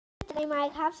ไม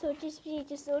ค์ครับ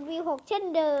 0.4.0v6 เช่น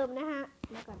เดิมนะฮะ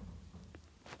แล้วก่อน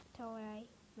เท่าไร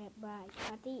แบบบายป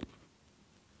าร์ตี้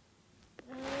เ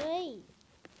อ้ย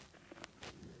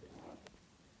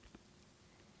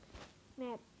แม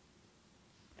ป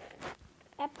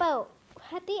แอปเปิลป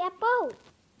าร์ตี้แอปเปิล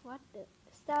what the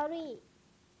story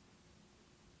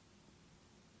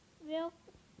well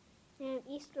name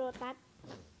is Lotus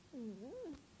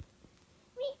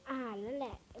ไม่อ่านแล้วแหล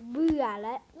ะเบื่อแ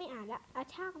ล้วไม่อ่านแล้วเอา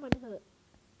ช่างมันเถอะ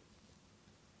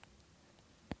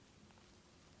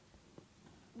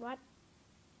what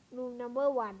room number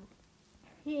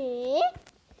 1เฮ้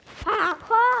หา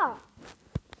ข้อ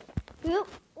ฮึบ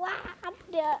ว้าบ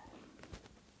เดี๋ยว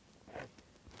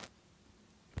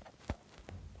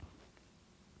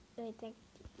แจ็ค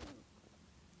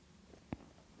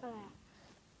อะไร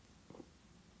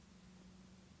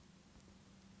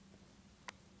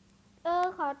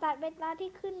ขอตัดเป็นตา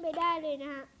ที่ขึ้นไปได้เลยนะ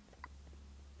ฮะ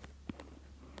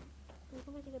ดูก็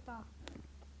มาเจอกันต่อ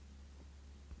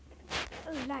อ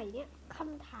ะไรเนี่ยค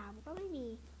ำถามก็ไม่มี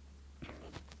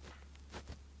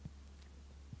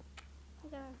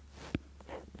จะ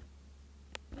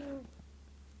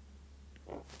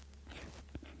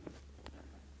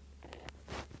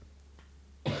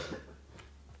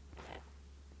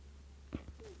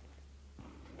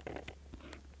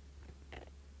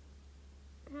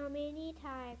How many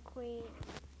Thai queen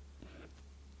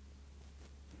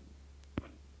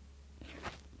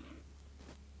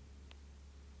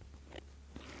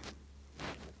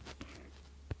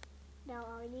เดาเ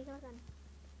อาอันนี้ก็แล้วกัน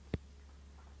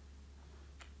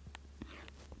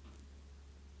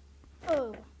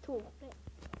ถูกเลย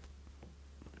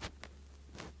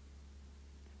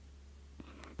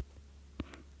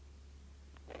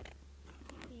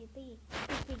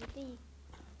Infinity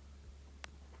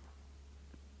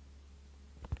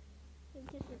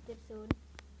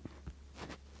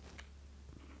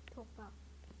 0.0.0ถูกเปล่า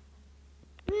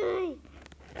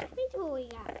ไม่ถูกอี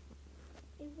กอ่ะ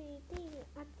Infinity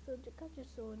อัด 0.9.0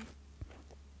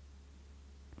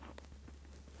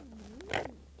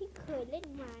 ที่เคยเล่น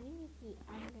มานี่มีกี่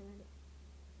อันกันเนี่ย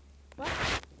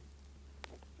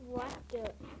What the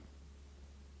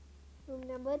room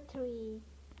number 3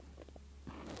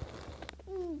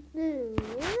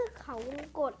เขา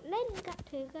กดเล่นกับ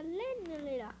ถือกันเล่นกันเ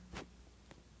ลยเหรอ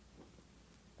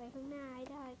ไปข้างหน้าให้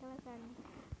ได้ก็แล้วกัน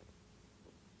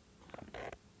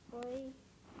โอ้ย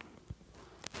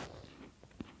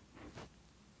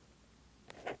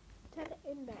ถ้าจะเ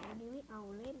ล่นแบบนี้ไม่เอา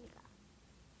เล่นกัน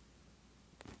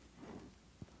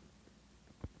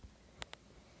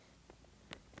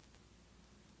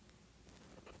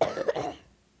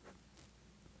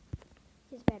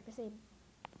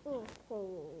78%โอ้โห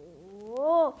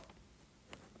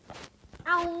เ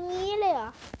อางี้เลยเหรอ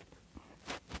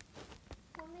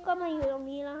ก็มาอยู่ตรง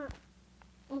นี้แล้วฮะ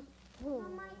ท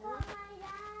ำไมก็ไม่ไ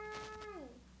ด้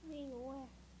ไม่รู้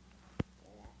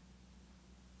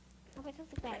เอาไปสัก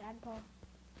18 อันพอ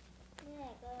นี่แหล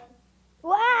ะเกิน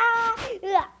ว้า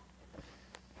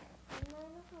ทำไม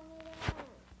ก็เข้าไม่ไ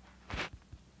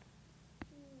ด้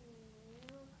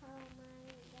เข้าไม่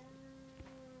ได้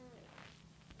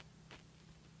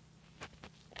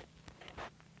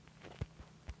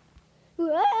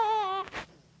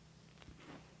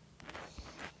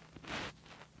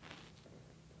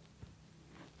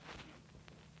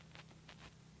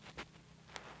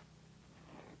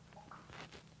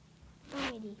ไ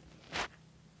ม่ดี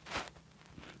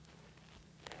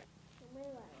ไม่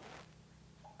ไหว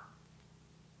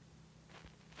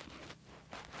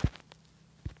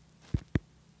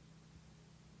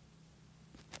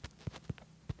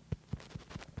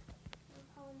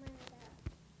เข้าไม่ได้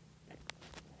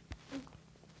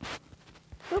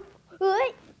เฮ้ย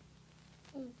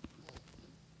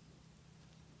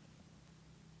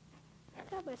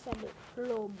ก็มาสะดุด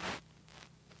ลม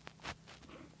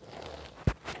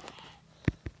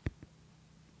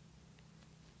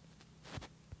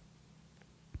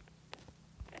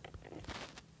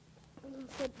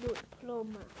สะดุดลม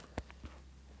อ่ะ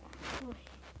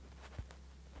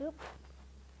ฮึบ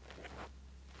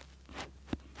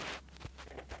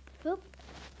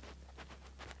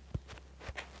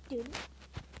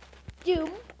จุ๋ม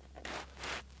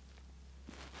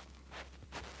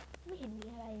ไม่เห็นมี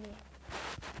อะไรเลย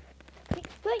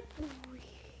เฮ้ย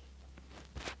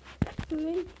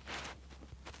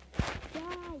ได้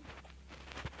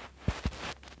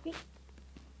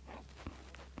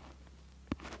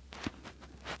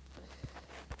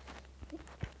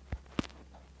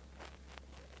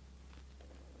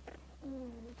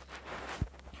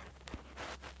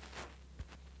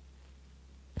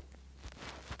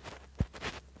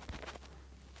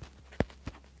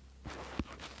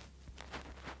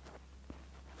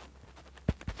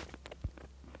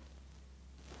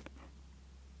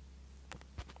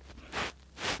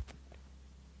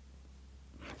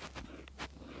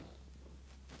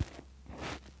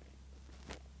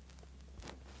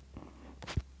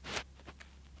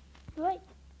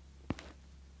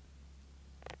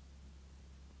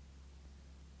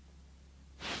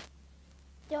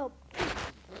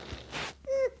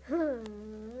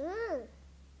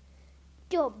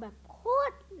บแบบโค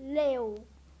ตรเร็ว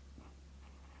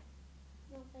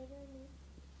ลงไปด้วยนี้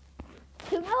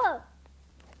ถึงแล้วเหรอ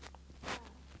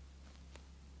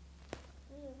ไ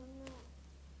ม่อยู่ข้างนอก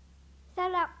ส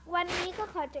ำหรับวันนี้ก็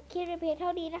ขอจบคลิปเพียงเท่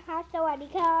านี้นะคะ สวัสดี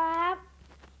ครับ